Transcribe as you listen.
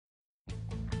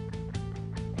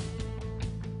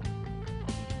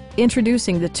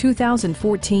Introducing the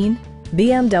 2014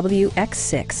 BMW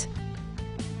X6.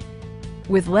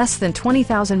 With less than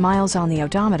 20,000 miles on the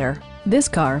odometer, this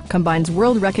car combines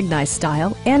world-recognized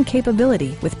style and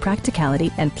capability with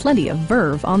practicality and plenty of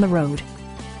verve on the road.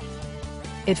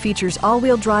 It features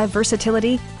all-wheel drive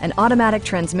versatility, an automatic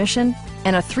transmission,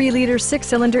 and a 3-liter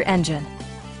 6-cylinder engine.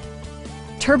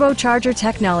 Turbocharger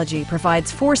technology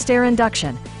provides forced-air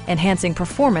induction, enhancing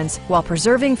performance while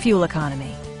preserving fuel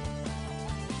economy.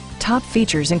 Top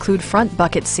features include front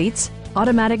bucket seats,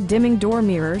 automatic dimming door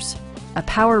mirrors, a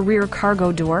power rear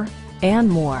cargo door, and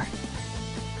more.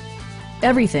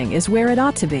 Everything is where it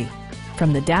ought to be,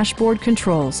 from the dashboard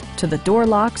controls to the door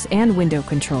locks and window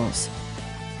controls.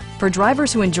 For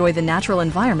drivers who enjoy the natural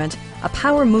environment, a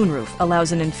power moonroof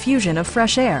allows an infusion of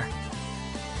fresh air.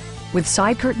 With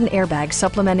side curtain airbags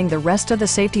supplementing the rest of the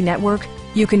safety network,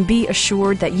 you can be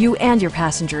assured that you and your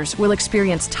passengers will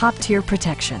experience top-tier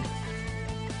protection.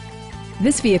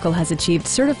 This vehicle has achieved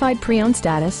certified pre-owned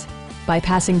status by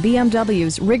passing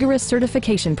BMW's rigorous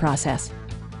certification process.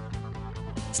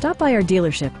 Stop by our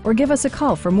dealership or give us a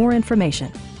call for more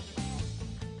information.